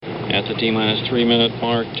At the T-minus 3-minute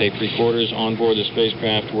mark, tape recorders on board the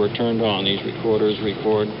spacecraft were turned on. These recorders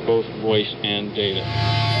record both voice and data.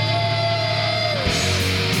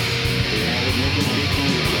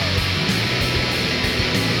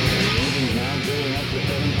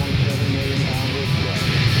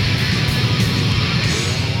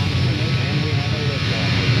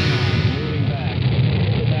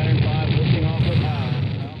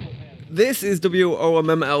 This is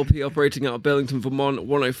WOMMLP operating out of Burlington, Vermont,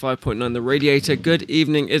 105.9 The Radiator. Good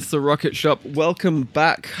evening, it's the Rocket Shop. Welcome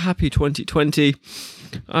back. Happy 2020.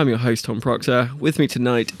 I'm your host, Tom Proctor. With me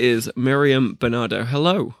tonight is Miriam Bernardo.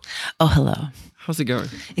 Hello. Oh, hello. How's it going?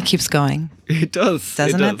 It keeps going. It does.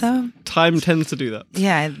 Doesn't it, though? Time tends to do that.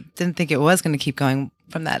 Yeah, I didn't think it was going to keep going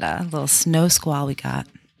from that little snow squall we got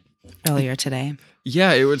earlier today.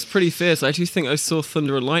 Yeah, it was pretty fierce. I actually think I saw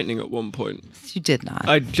thunder and lightning at one point. You did not.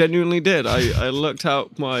 I genuinely did. I looked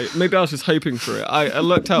out maybe I was just hoping for it. I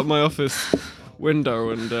looked out my office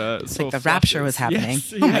window and saw like the rapture was happening.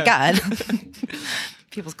 Yes, oh my God.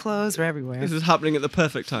 People's clothes were everywhere. This is happening at the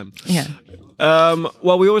perfect time. Yeah.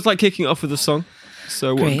 Well, we always like kicking off with a song.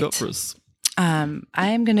 So what have you got for us? I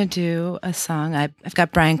am going to do a song. I've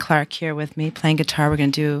got Brian Clark here with me playing guitar. We're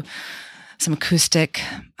going to do some acoustic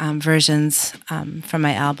versions from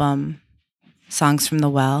my album, Songs from the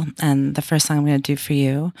Well. And the first song I'm going to do for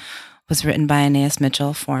you was written by Anais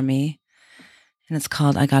Mitchell for me. And it's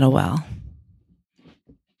called I Got a Well.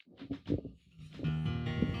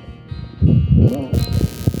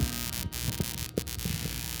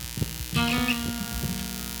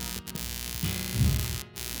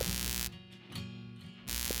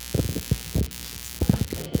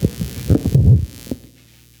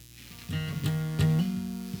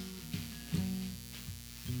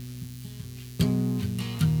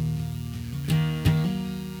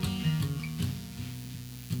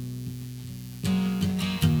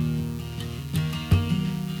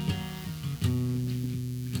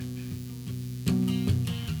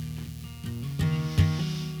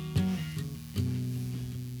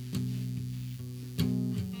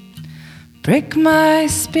 Break my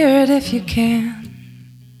spirit if you can.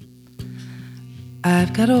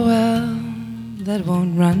 I've got a well that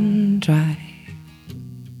won't run dry.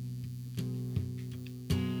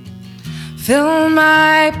 Fill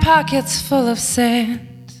my pockets full of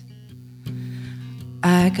sand.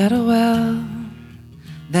 I got a well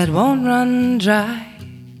that won't run dry.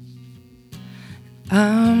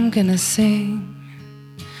 I'm gonna sing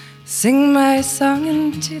my song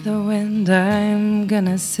into the wind. I'm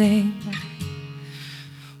gonna sing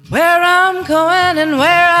where I'm going and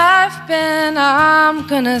where I've been. I'm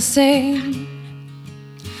gonna sing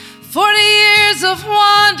 40 years of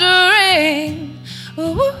wandering.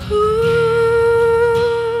 Ooh, ooh,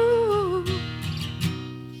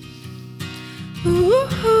 ooh,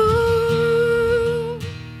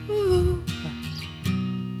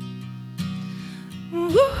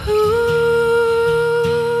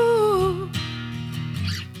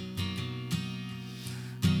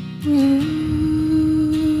 ooh.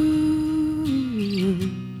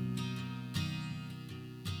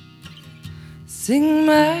 Sing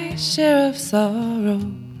my share of sorrow.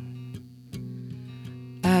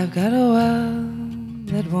 I've got a well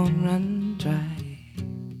that won't run dry.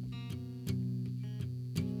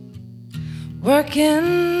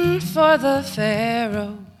 Working for the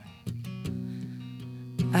Pharaoh.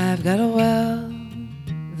 I've got a well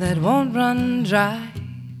that won't run dry.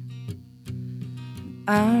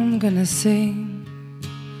 I'm gonna sing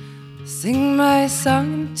my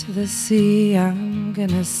song into the sea. I'm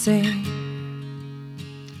gonna sing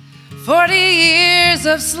 40 years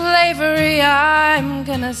of slavery. I'm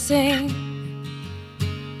gonna sing.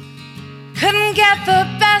 Couldn't get the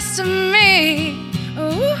best of me.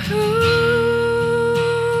 Ooh.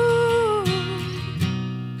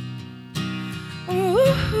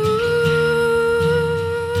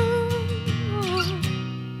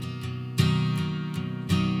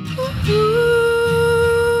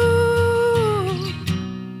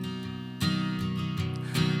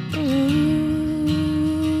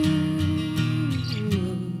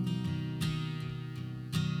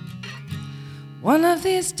 One of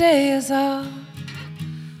these days I'll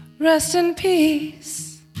rest in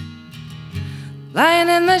peace, lying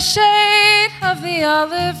in the shade of the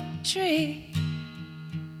olive tree.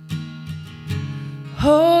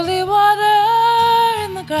 Holy water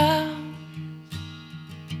in the ground,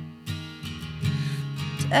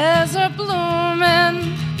 desert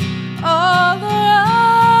blooming all around.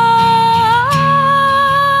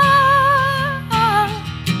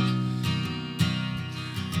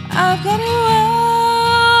 I've got a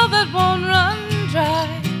well that won't run dry.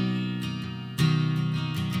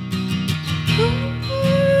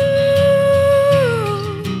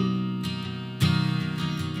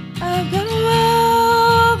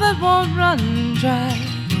 dry.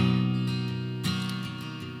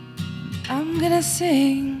 I'm gonna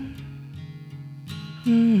sing.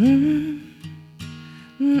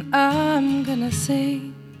 I'm gonna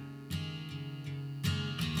sing.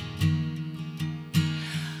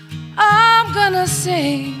 I'm gonna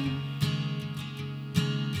sing.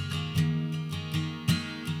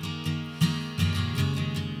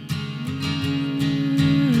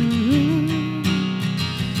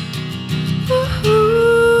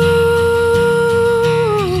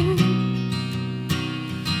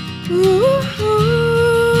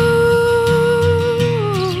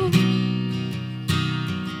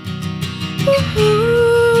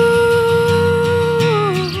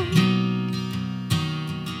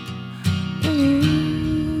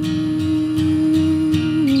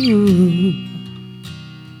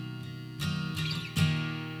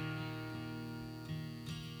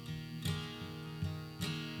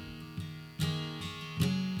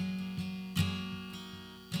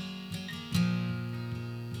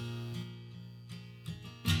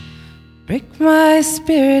 Break my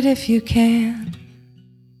spirit if you can.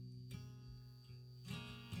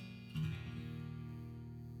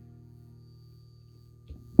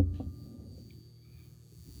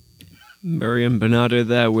 Miriam Bernardo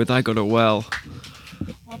there with I Got a Well.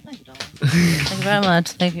 Well, thank you, darling. Thank you very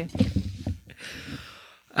much. Thank you.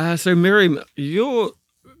 So Miriam, you're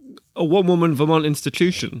a one-woman Vermont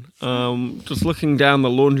institution. Just looking down the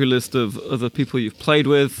laundry list of other people you've played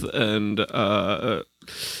with and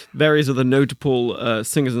various other notable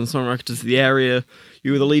singers and songwriters of the area.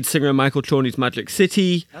 You were the lead singer of Michael Chorney's Magic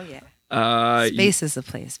City. Oh, yeah. Space is the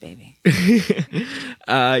place, baby.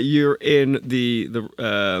 You're in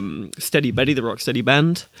the Steady Betty, the Rock Steady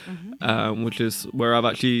Band, which is where I've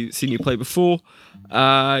actually seen you play before.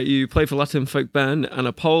 You played for Latin folk band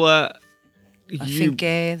Anapola. Finke,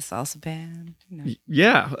 the salsa band. You know.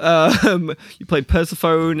 Yeah. You played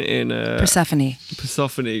Persephone in... Persephone.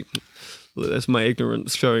 That's my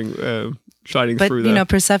ignorance showing, shining through there. But, you know,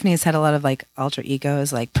 Persephone has had a lot of, like, alter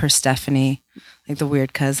egos, like Persephone, like the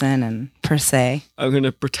weird cousin, and Per se. I'm going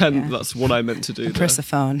to pretend that's what I meant to do.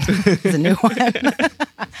 Persephone is a new one.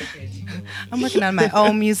 I'm working on my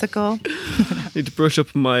own musical. Need to brush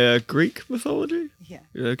up on my Greek mythology? Yeah.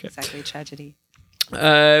 Okay. Exactly, tragedy.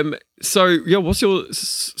 So, yeah, what's your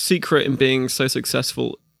secret in being so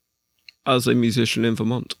successful as a musician in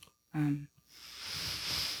Vermont?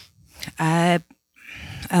 I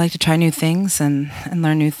like to try new things and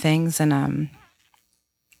learn new things, and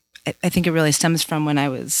I think it really stems from when I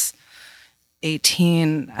was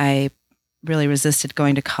 18. I really resisted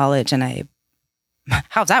going to college, and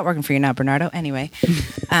how's that working for you now, Bernardo? Anyway,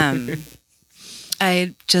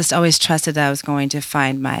 I just always trusted that I was going to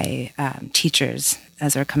find my teachers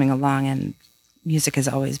as they're coming along, and music has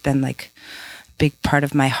always been like a big part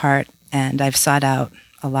of my heart, and I've sought out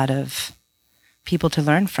a lot of people to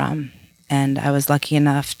learn from, and I was lucky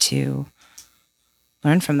enough to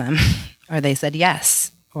learn from them, or they said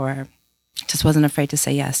yes, or just wasn't afraid to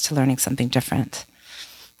say yes to learning something different,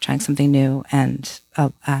 trying something new, and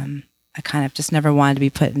I kind of just never wanted to be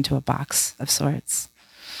put into a box of sorts.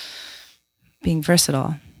 Being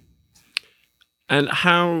versatile. And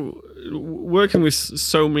how working with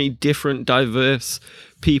so many different diverse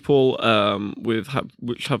people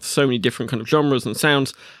which have so many different kind of genres and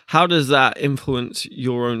sounds, how does that influence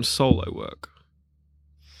your own solo work?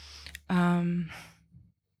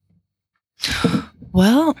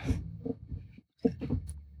 Well,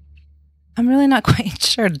 I'm really not quite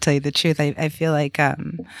sure, to tell you the truth. I feel like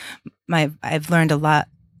I've learned a lot.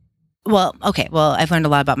 I've learned a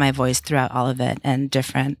lot about my voice throughout all of it, and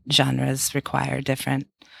different genres require different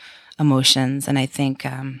emotions, and I think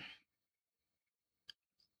I'm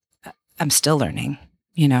still learning,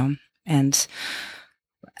 you know, and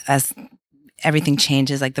as everything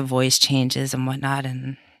changes, like the voice changes and whatnot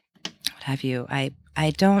and what have you, I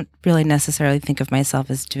don't really necessarily think of myself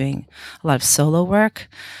as doing a lot of solo work.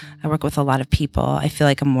 I work with a lot of people. I feel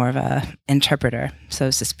like I'm more of a interpreter, so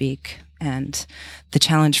to speak. And the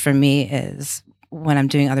challenge for me is when I'm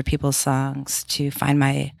doing other people's songs to find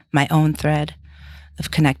my own thread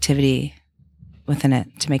of connectivity within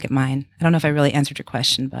it to make it mine. I don't know if I really answered your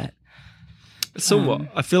question, but somewhat.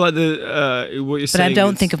 I feel like what you're saying. But I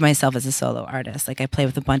don't think of myself as a solo artist. Like I play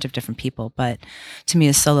with a bunch of different people, but to me,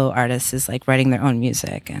 a solo artist is like writing their own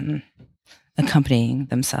music and accompanying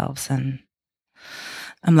themselves. And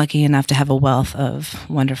I'm lucky enough to have a wealth of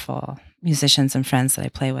wonderful musicians and friends that I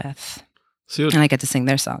play with. And I get to sing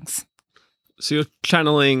their songs. So you're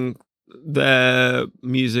channeling their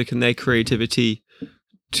music and their creativity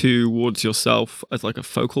towards yourself as like a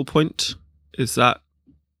focal point? Is that,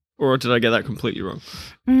 or did I get that completely wrong?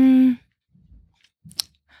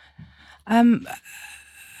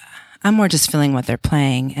 I'm more just feeling what they're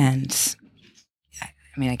playing, and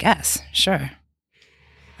I mean, I guess, sure.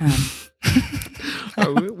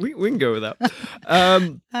 We can go with that.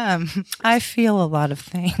 I feel a lot of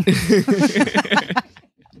things.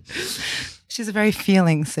 She's a very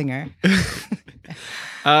feeling singer.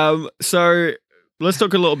 So let's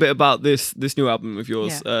talk a little bit about this new album of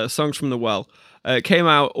yours, Songs from the Well. It came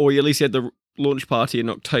out, or at least you had the launch party in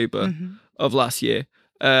October of last year.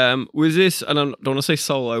 Was this, and I don't want to say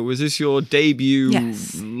solo, was this your debut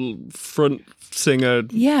front singer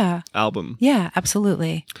album? Yeah,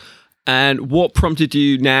 absolutely. And what prompted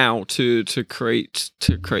you now to create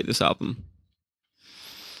this album?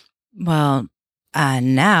 Well,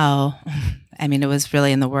 now, I mean, it was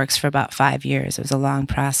really in the works for about 5 years. It was a long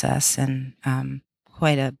process and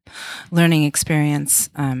quite a learning experience.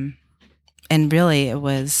 And really, it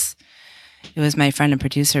was my friend and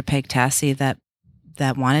producer Peg Tassi that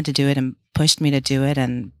wanted to do it and pushed me to do it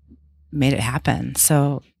and made it happen.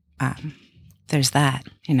 So there's that.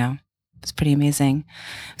 It was pretty amazing.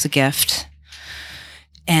 It was a gift.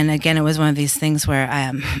 And again, it was one of these things where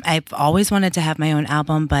I've always wanted to have my own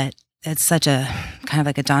album, but it's such a kind of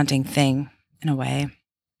like a daunting thing in a way.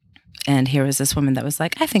 And here was this woman that was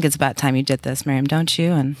like, I think it's about time you did this, Miriam, don't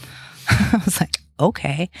you? And I was like,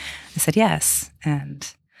 okay. I said, yes. And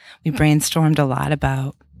we brainstormed a lot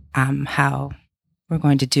about how we're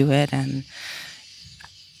going to do it. And,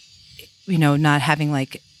 not having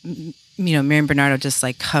like, Miriam Bernardo just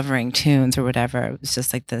like covering tunes or whatever. It was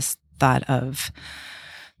just like this thought of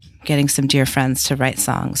getting some dear friends to write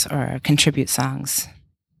songs or contribute songs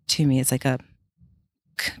to me. It's like a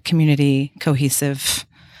community cohesive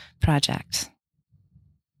project.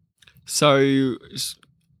 So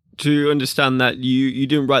to understand that you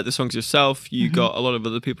didn't write the songs yourself, you got a lot of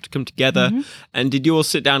other people to come together. And did you all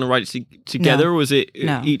sit down and write it together? Or was it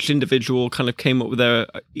each individual kind of came up with a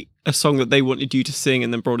song that they wanted you to sing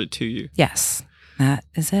and then brought it to you? Yes, that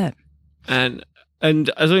is it. And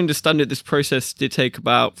as I understand it, this process did take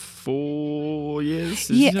about 4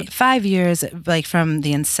 years? 5 years, like from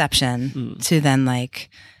the inception to then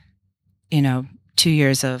 2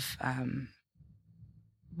 years of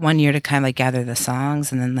 1 year to kind of like gather the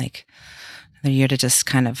songs, and then like another year to just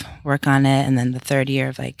kind of work on it, and then the third year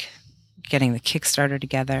of like getting the Kickstarter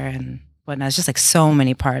together and whatnot. It's just like so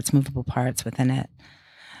many parts, movable parts within it.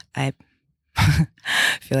 I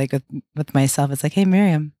feel like with myself, it's like, hey,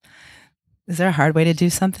 Miriam, is there a hard way to do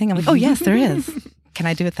something? I'm like, oh yes, there is. Can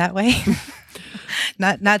I do it that way?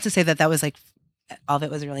 Not to say that was like all of it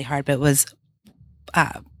was really hard, but it was.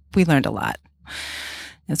 We learned a lot.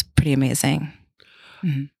 It was pretty amazing.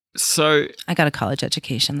 So I got a college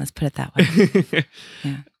education. Let's put it that way.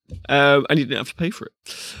 Yeah. And you didn't have to pay for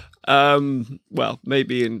it. Well,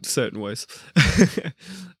 maybe in certain ways.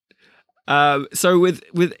 So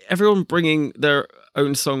with everyone bringing their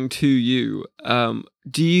own song to you,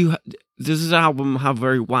 does this album have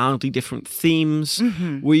very wildly different themes?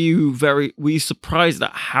 Were you surprised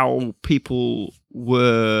at how people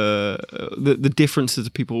were the differences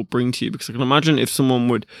that people bring to you? Because I can imagine if someone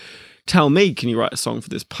would tell me, can you write a song for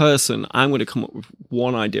this person? I'm going to come up with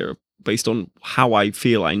one idea based on how I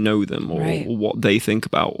feel I know them, or what they think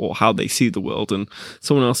about, or how they see the world, and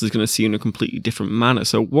someone else is going to see in a completely different manner.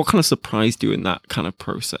 So what kind of surprised you in that kind of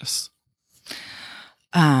process?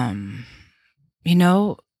 Well,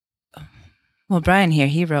 Brian here,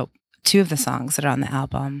 he wrote 2 of the songs that are on the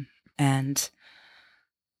album, and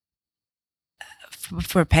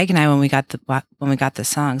for Peg and I, when we got the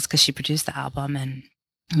songs, because she produced the album and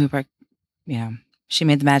we worked, she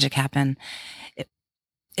made the magic happen.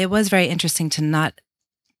 It was very interesting to not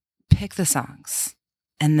pick the songs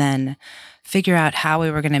and then figure out how we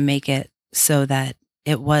were going to make it so that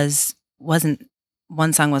it wasn't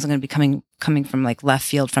one song wasn't going to be coming from like left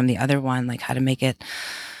field from the other one, like how to make it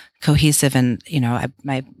cohesive. And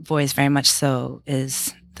my voice very much so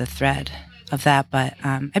is the thread of that. But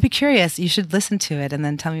I'd be curious. You should listen to it and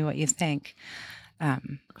then tell me what you think.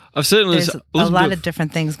 I've certainly there's a lot of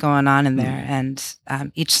different things going on in there, and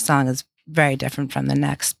each song is very different from the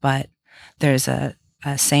next, but there's a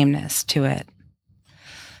sameness to it.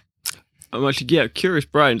 I'm actually curious,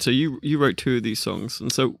 Brian. So you wrote 2 of these songs,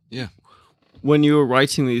 and so when you were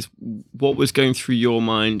writing these, what was going through your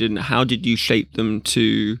mind, and how did you shape them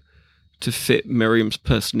to fit Miriam's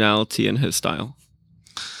personality and her style?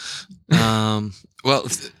 Well,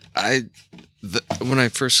 when I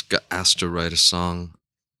first got asked to write a song,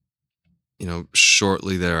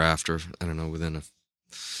 shortly thereafter, I don't know, within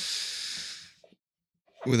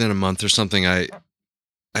a month or something, I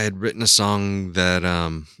had written a song that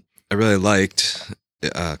I really liked,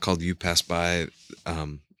 called "You Pass By."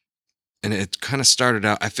 and it kind of started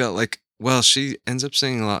out, I felt like, well, she ends up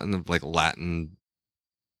singing a lot in the like Latin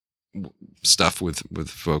stuff with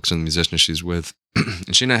folks and musicians she's with.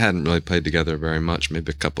 And she and I hadn't really played together very much,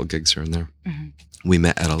 maybe a couple of gigs here and there. Mm-hmm. We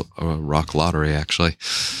met at a rock lottery, actually,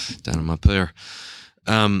 down in Montpelier.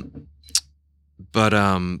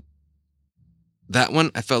 That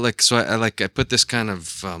one, I felt like, so I put this kind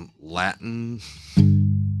of Latin,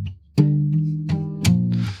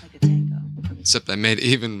 Like a tango. except I made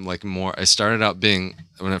even like more. I started out being,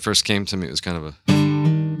 when it first came to me, it was kind of a,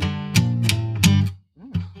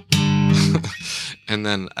 and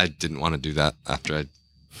then I didn't want to do that after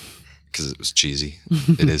because it was cheesy.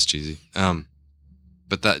 It is cheesy.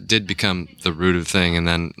 But that did become the root of the thing. And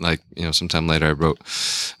then, like, you know, sometime later I wrote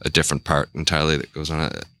a different part entirely that goes on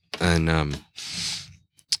it. And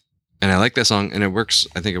I like that song, and it works.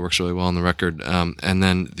 I think it works really well on the record. And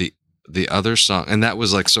then the other song, and that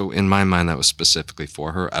was like, so in my mind, that was specifically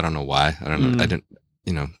for her. I don't know why. I don't know. I didn't,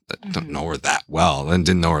 you know, I don't know her that well, and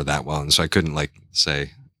didn't know her that well. And so I couldn't like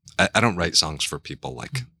say, I don't write songs for people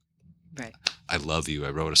like, Right. I love you. I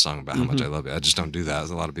wrote a song about how much I love you. I just don't do that,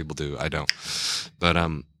 as a lot of people do. I don't. But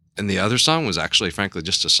and the other song was actually, frankly,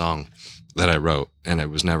 just a song that I wrote, and I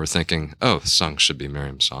was never thinking, oh, the song should be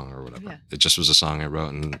Miriam's song or whatever. Yeah. It just was a song I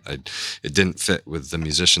wrote, and it didn't fit with the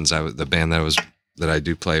musicians the band that I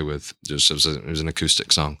do play with. It was an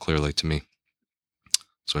acoustic song, clearly, to me.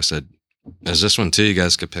 So I said, "There's this one too. You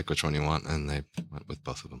guys could pick which one you want," and they went with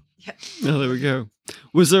both of them. Yeah. Oh, there we go.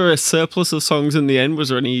 Was there a surplus of songs in the end? Was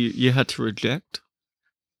there any you had to reject?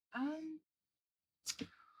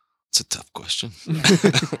 It's a tough question.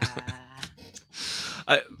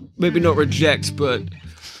 Maybe not reject, but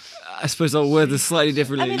I suppose I'll word this slightly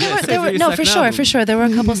differently. I mean, there were no, for sure. There were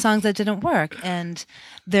a couple songs that didn't work, and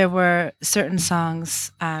there were certain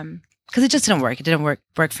songs because it just didn't work. It didn't work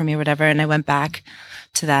for me, or whatever. And I went back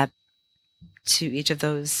to each of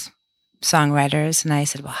those songwriters, and I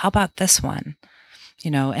said, "Well, how about this one?" You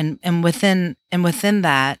know, and within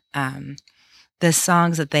that, the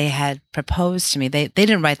songs that they had proposed to me, they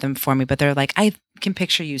didn't write them for me, but they're like, I can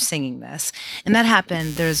picture you singing this, and that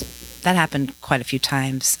happened. That happened quite a few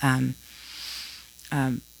times.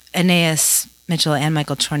 Aeneas Mitchell and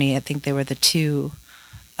Michael Chorney, I think they were the two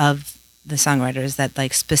of the songwriters that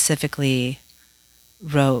like specifically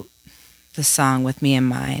wrote the song with me in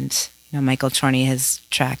mind. You know, Michael Chorney, his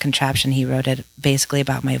track Contraption, he wrote it basically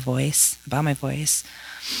about my voice.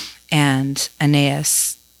 And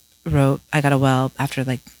Aeneas wrote I Got a Well after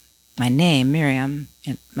like my name, Miriam,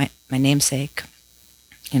 and my namesake,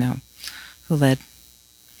 you know, who led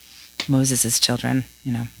Moses' children,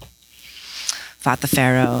 you know, fought the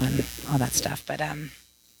Pharaoh and all that stuff.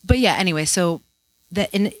 But yeah, anyway, so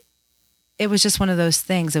it was just one of those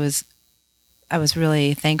things. I was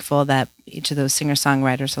really thankful that each of those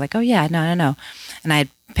singer-songwriters were like, oh yeah, no. And I had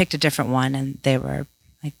picked a different one, and they were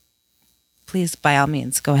like, please, by all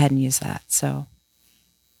means, go ahead and use that. So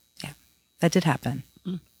yeah, that did happen.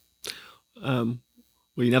 Well,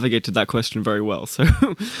 you navigated that question very well. So,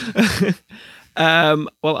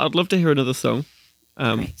 well, I'd love to hear another song.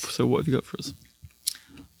 So what have you got for us?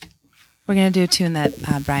 We're going to do a tune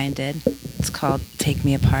that Brian did. It's called Take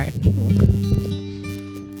Me Apart.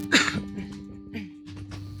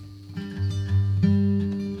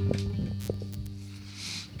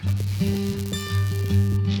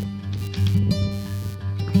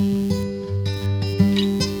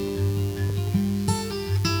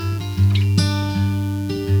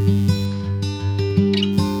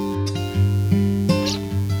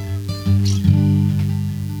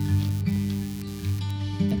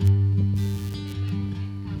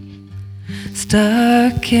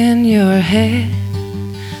 Stuck in your head,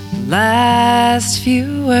 the last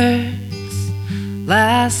few words,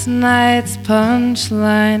 last night's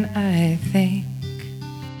punchline, I think.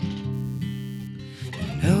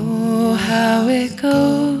 You know how it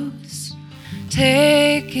goes,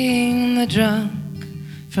 taking the drunk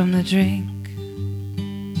from the drink.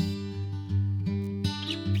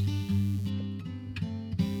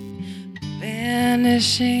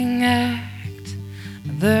 Vanishing act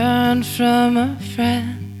learned from a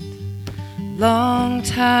friend long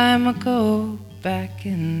time ago back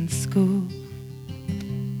in school.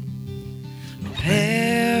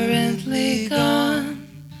 Apparently gone,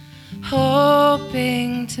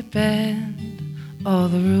 hoping to bend all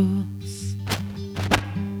the rules.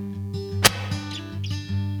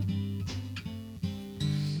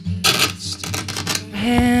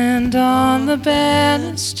 Hand on the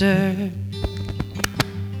banister,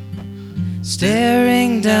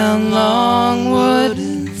 staring down long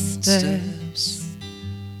wooden steps.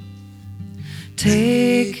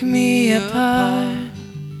 Take me apart,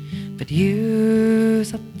 but but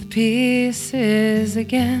use up the pieces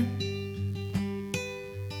again.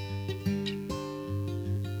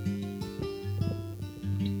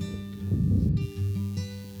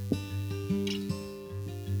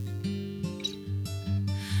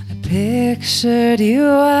 I pictured you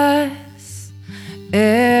as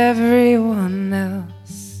everyone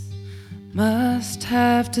else must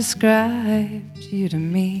have described you to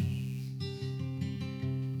me.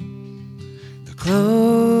 The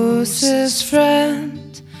closest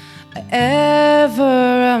friend I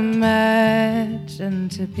ever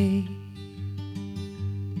imagined to be.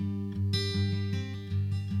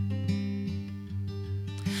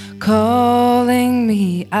 Calling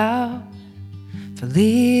me out for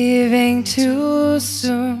leaving too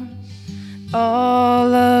soon.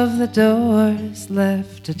 All of the doors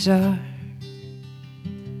left ajar.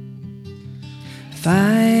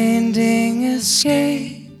 Finding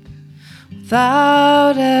escape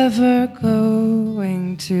without ever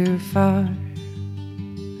going too far.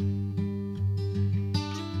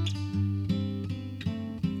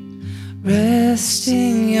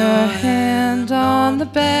 Resting your hand on the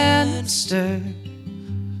banister,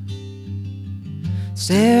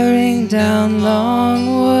 staring down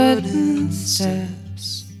long wooden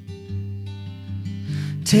steps.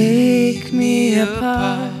 Take me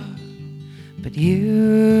apart, but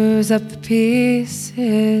use up the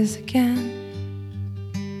pieces again.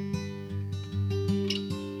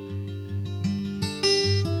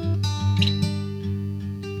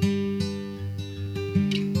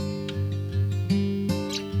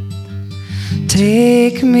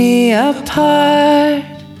 Take me apart,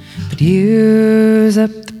 but use up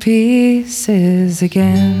the pieces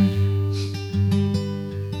again.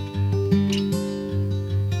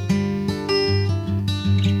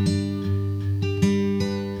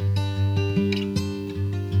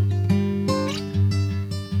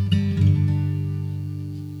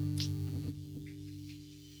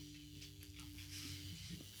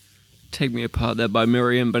 Take Me Apart there by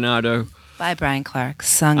Miriam Bernardo. By Brian Clark,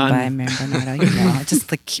 sung by Miriam Bernardo. You know, just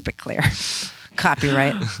to keep it clear.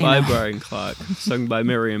 Copyright. By Brian Clark, sung by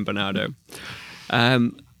Miriam Bernardo.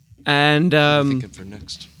 I'm thinking for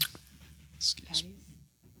next. Excuse me.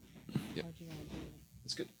 Yeah.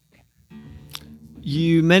 That's good.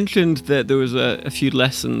 You mentioned that there was a few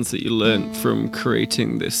lessons that you learned from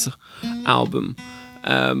creating this album.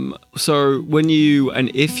 So when you, and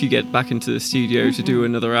if you get back into the studio to do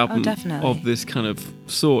another album definitely. of this kind of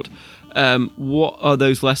sort, what are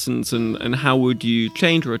those lessons and how would you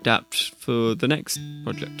change or adapt for the next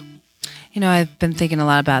project? You know, I've been thinking a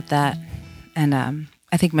lot about that. And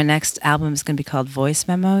I think my next album is going to be called Voice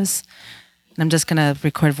Memos. And I'm just going to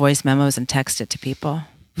record voice memos and text it to people.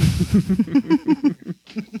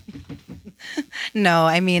 No,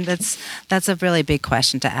 I mean, that's a really big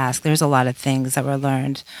question to ask. There's a lot of things that were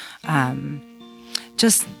learned.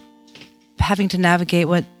 Just having to navigate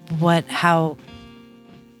what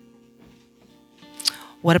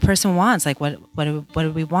a person wants, like what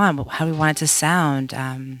do we want? How do we want it to sound?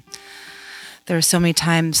 There were so many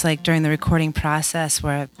times, like during the recording process,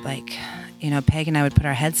 where like, you know, Peg and I would put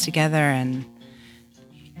our heads together, and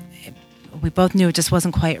we both knew it just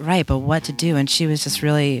wasn't quite right, but what to do. And she was just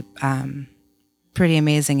really pretty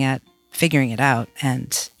amazing at figuring it out,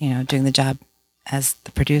 and you know, doing the job as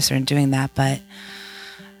the producer and doing that. But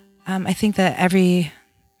I think that every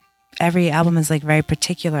album is like very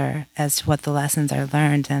particular as to what the lessons are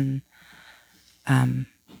learned, and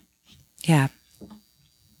yeah,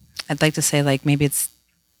 I'd like to say like maybe it's,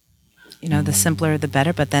 you know, the simpler the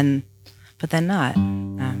better, but then not.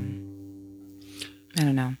 I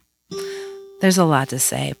don't know. There's a lot to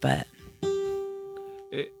say, but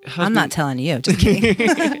I'm not telling you. Just kidding.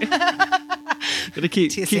 Gotta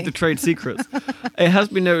keep the trade secrets. It has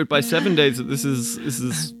been noted by 7 Days that this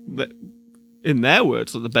is in their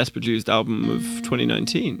words, the best produced album of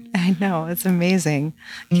 2019. I know, it's amazing.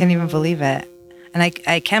 I can't even believe it. And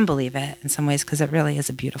I can believe it in some ways, because it really is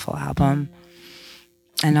a beautiful album.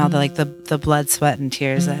 And all the blood, sweat, and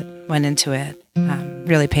tears that went into it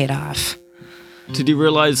really paid off. Did you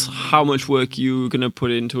realize how much work you were going to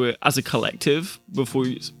put into it as a collective before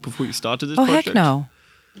you started this project? Heck no.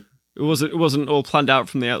 It wasn't all planned out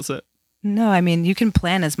from the outset? No, I mean, you can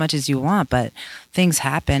plan as much as you want, but things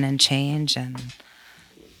happen and change, and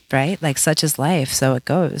right? Like, such is life, so it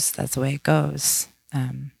goes. That's the way it goes.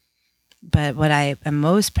 But what I am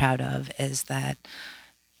most proud of is that,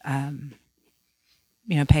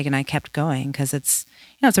 you know, Peg and I kept going, because it's,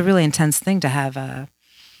 you know, it's a really intense thing to have a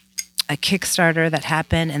Kickstarter that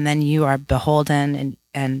happened, and then you are beholden,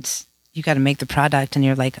 and you got to make the product, and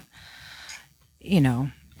you're like, you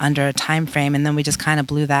know, under a time frame, and then we just kind of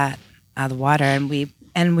blew that out of the water, and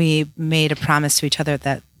we made a promise to each other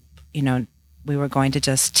that, you know, we were going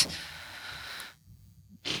to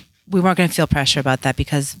we weren't going to feel pressure about that,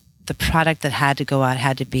 because the product that had to go out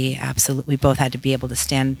had to be absolute. We both had to be able to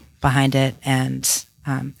stand behind it, and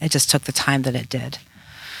it just took the time that it did.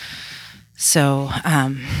 So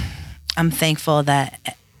I'm thankful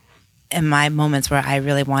that in my moments where I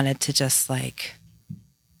really wanted to just like,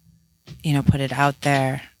 you know, put it out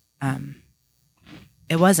there,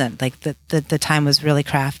 it wasn't like the time was really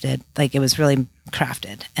crafted. Like it was really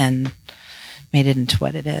crafted and made it into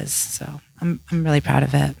what it is. So I'm really proud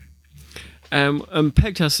of it. And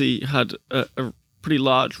Peg Tassi had a pretty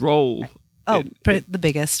large role. Oh, the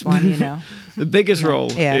biggest one, you know. The biggest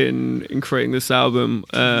role Yeah. in creating this album.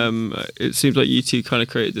 It seems like you two kind of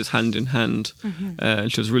created this hand in hand,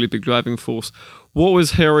 and she was a really big driving force. What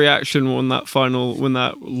was her reaction when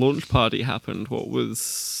that launch party happened? What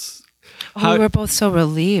was? We were both so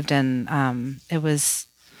relieved, and it was,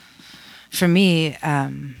 for me. I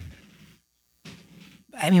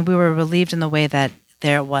mean, we were relieved in the way that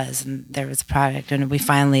there it was, and there was a product, and we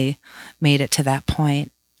finally made it to that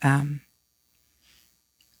point.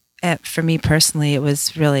 For me personally, it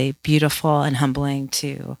was really beautiful and humbling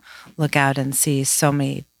to look out and see so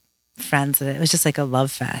many friends. It was just like a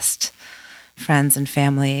love fest, friends and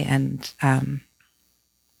family, and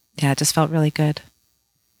it just felt really good.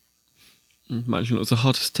 Imagine it was the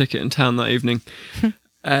hottest ticket in town that evening.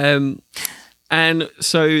 And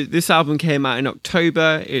so this album came out in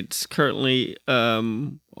October. It's currently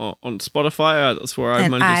on Spotify. That's where I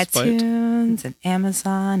managed to buy it. iTunes and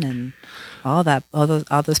Amazon and all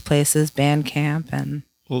those places, Bandcamp and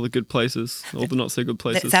All the good places, all the not so good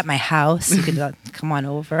places. it's at my house. You could come on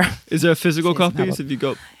over. Is there physical See some copies? album. Have you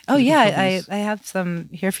got? Oh yeah, copies? I have some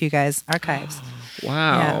here for you guys. Archives.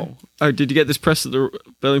 Wow. Yeah. Oh, did you get this pressed at the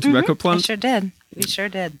Burlington Record I Plant? sure did. We sure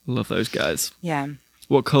did. Love those guys. Yeah.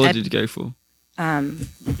 What color I- did you go for?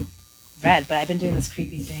 Red, but I've been doing this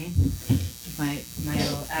creepy thing. My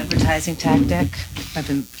little advertising tactic.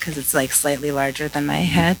 Because it's like slightly larger than my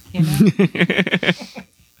head, you know.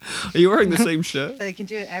 Are you wearing the same shirt? So they can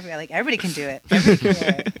do it everybody can do it. Everybody can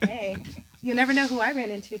do it. Hey, you never know who I ran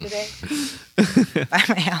into today. Buy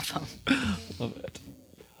my album. Love it.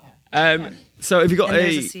 So have you got And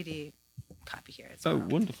there's a CD copy here as Oh, well.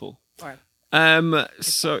 wonderful. Or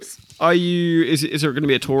So are you? Is there going to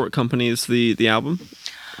be a tour at companies the album?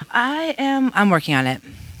 I'm working on it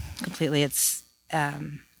completely. It's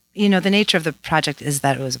you know, the nature of the project is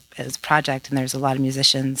that it was a project, and there's a lot of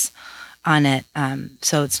musicians on it.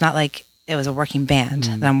 So it's not like it was a working band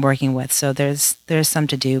that I'm working with. So there's some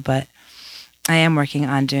to do, but I am working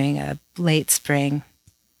on doing a late spring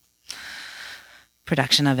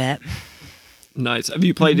production of it. Nice. Have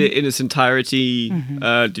you played it in its entirety?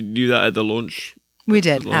 Did you do that at the launch? We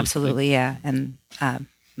did, Launch absolutely, yeah. And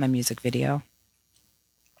my music video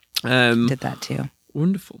Um, did that too.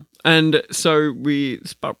 Wonderful. And so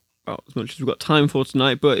it's about as much as we've got time for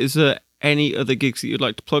tonight, but is there any other gigs that you'd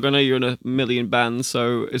like to plug? I know you're in a million bands,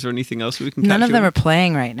 so is there anything else that we can None catch of you them on? are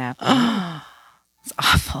playing right now. It's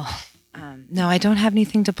awful. No, I don't have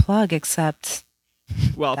anything to plug except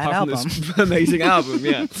Well, that apart from this amazing album,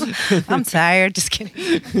 yeah. I'm tired. Just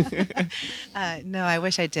kidding. No, I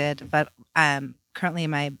wish I did, but currently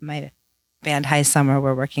my band High Summer,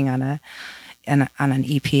 we're working on an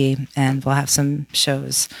EP, and we'll have some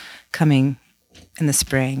shows coming in the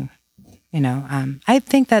spring. You know, I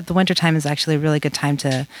think that the wintertime is actually a really good time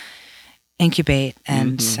to incubate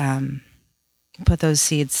and put those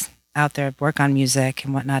seeds out there, work on music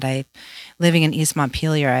and whatnot. Living in East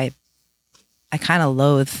Montpelier, I kind of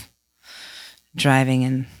loathe driving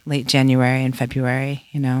in late January and February,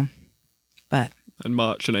 you know, but And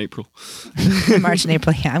March and April. March and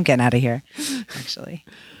April, yeah, I'm getting out of here, actually.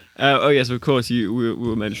 Oh yes, of course. We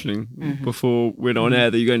were mentioning before we went on air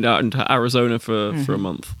that you're going out into Arizona for a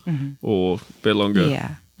month or a bit longer.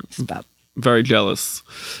 Yeah, it's about. Very jealous.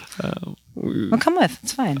 Well, come with.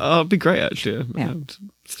 It's fine. Oh, it'd be great actually. Yeah.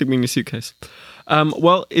 Stick me in your suitcase.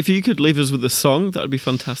 Well, if you could leave us with a song, that would be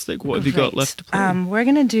fantastic. What have you got Great. left to play? We're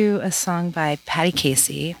gonna do a song by Patty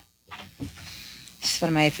Casey. She's one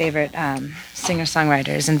of my favorite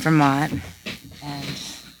singer-songwriters in Vermont, and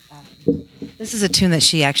this is a tune that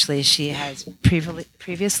she has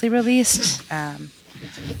previously released,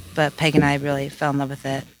 but Peg and I really fell in love with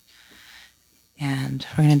it, and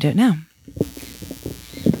we're gonna do it now.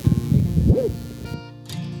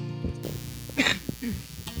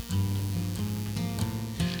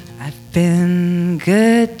 I've been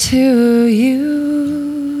good to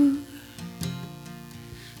you,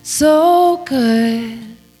 so good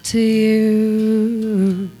to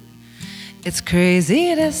you. It's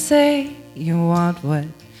crazy to say you want what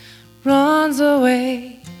runs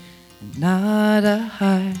away, and not a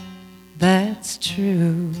heart that's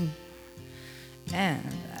true.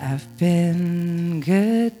 And I've been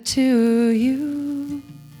good to you,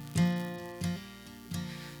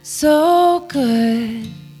 so good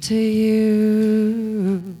to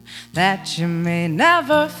you, that you may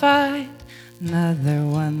never find another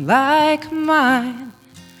one like mine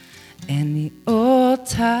any old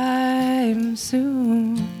time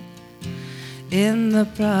soon. In the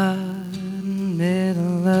broad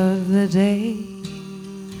middle of the day,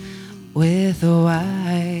 with a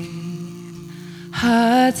white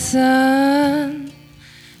hot sun,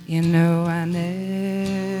 you know I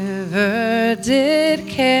never did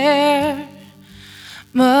care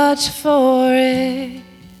much for it.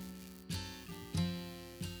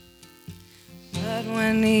 But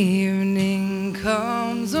when evening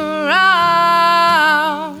comes around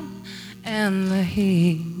and the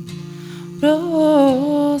heat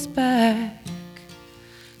rolls back,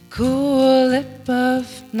 cool lip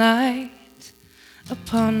of night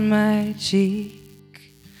upon my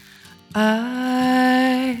cheek,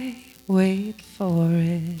 I wait for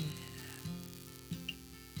it.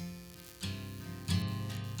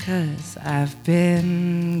 'Cause I've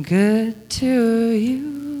been good to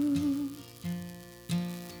you,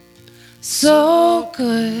 so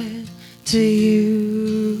good to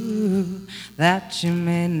you, that you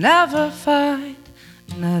may never find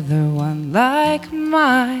another one like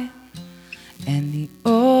mine any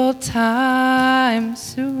old time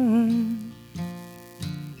soon.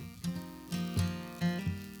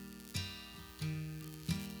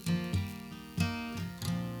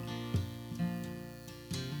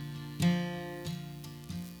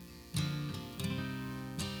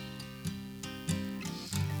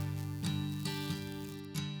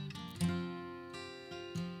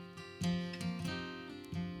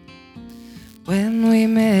 When we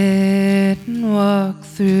met and walked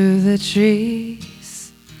through the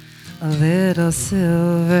trees, a little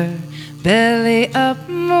silver belly up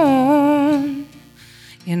moon,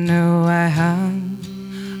 you know I hung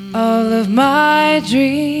all of my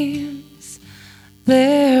dreams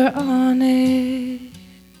there on it.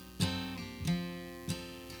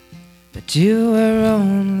 But you were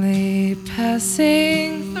only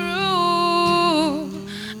passing through,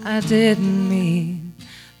 I didn't mean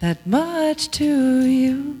that much to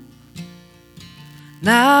you.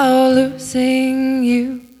 Now losing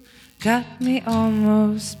you got me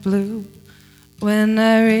almost blue, when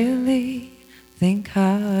I really think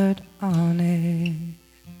hard on it.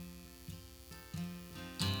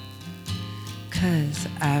 'Cause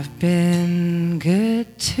I've been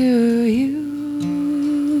good to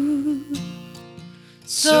you,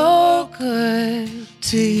 so good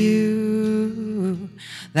to you,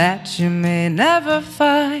 that you may never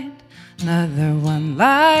find another one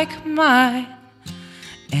like mine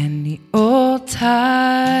any old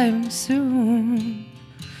time soon.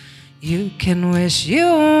 You can wish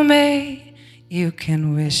you may, you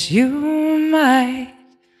can wish you might,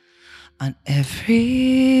 on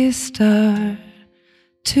every star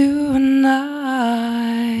tonight.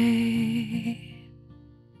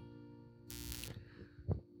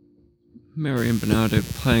 Mary and Bernardo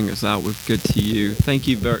playing us out with Good to You. Thank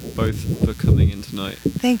you both for coming in tonight.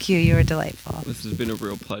 Thank you, you were delightful. This has been a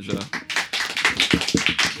real pleasure.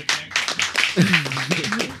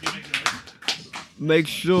 Make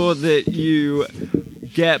sure that you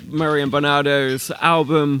get Mary and Bernardo's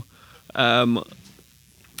album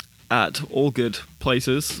at all good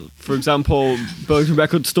places. For example, Burlington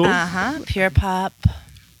Record Store. Pure Pop,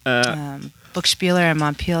 Bookspieler in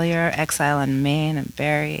Montpelier, Exile in Maine and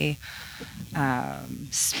Barrie,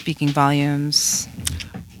 Speaking Volumes.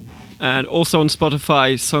 And also on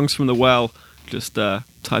Spotify, Songs from the Well. Just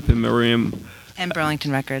type in Miriam. And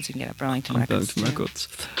Burlington Records. You can get it at Burlington Records. Burlington Records.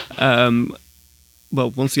 Well,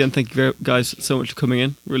 once again, thank you guys so much for coming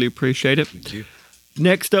in. Really appreciate it. Thank you.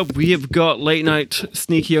 Next up, we have got Late Night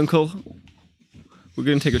Sneaky Uncle. We're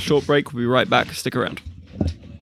going to take a short break. We'll be right back. Stick around.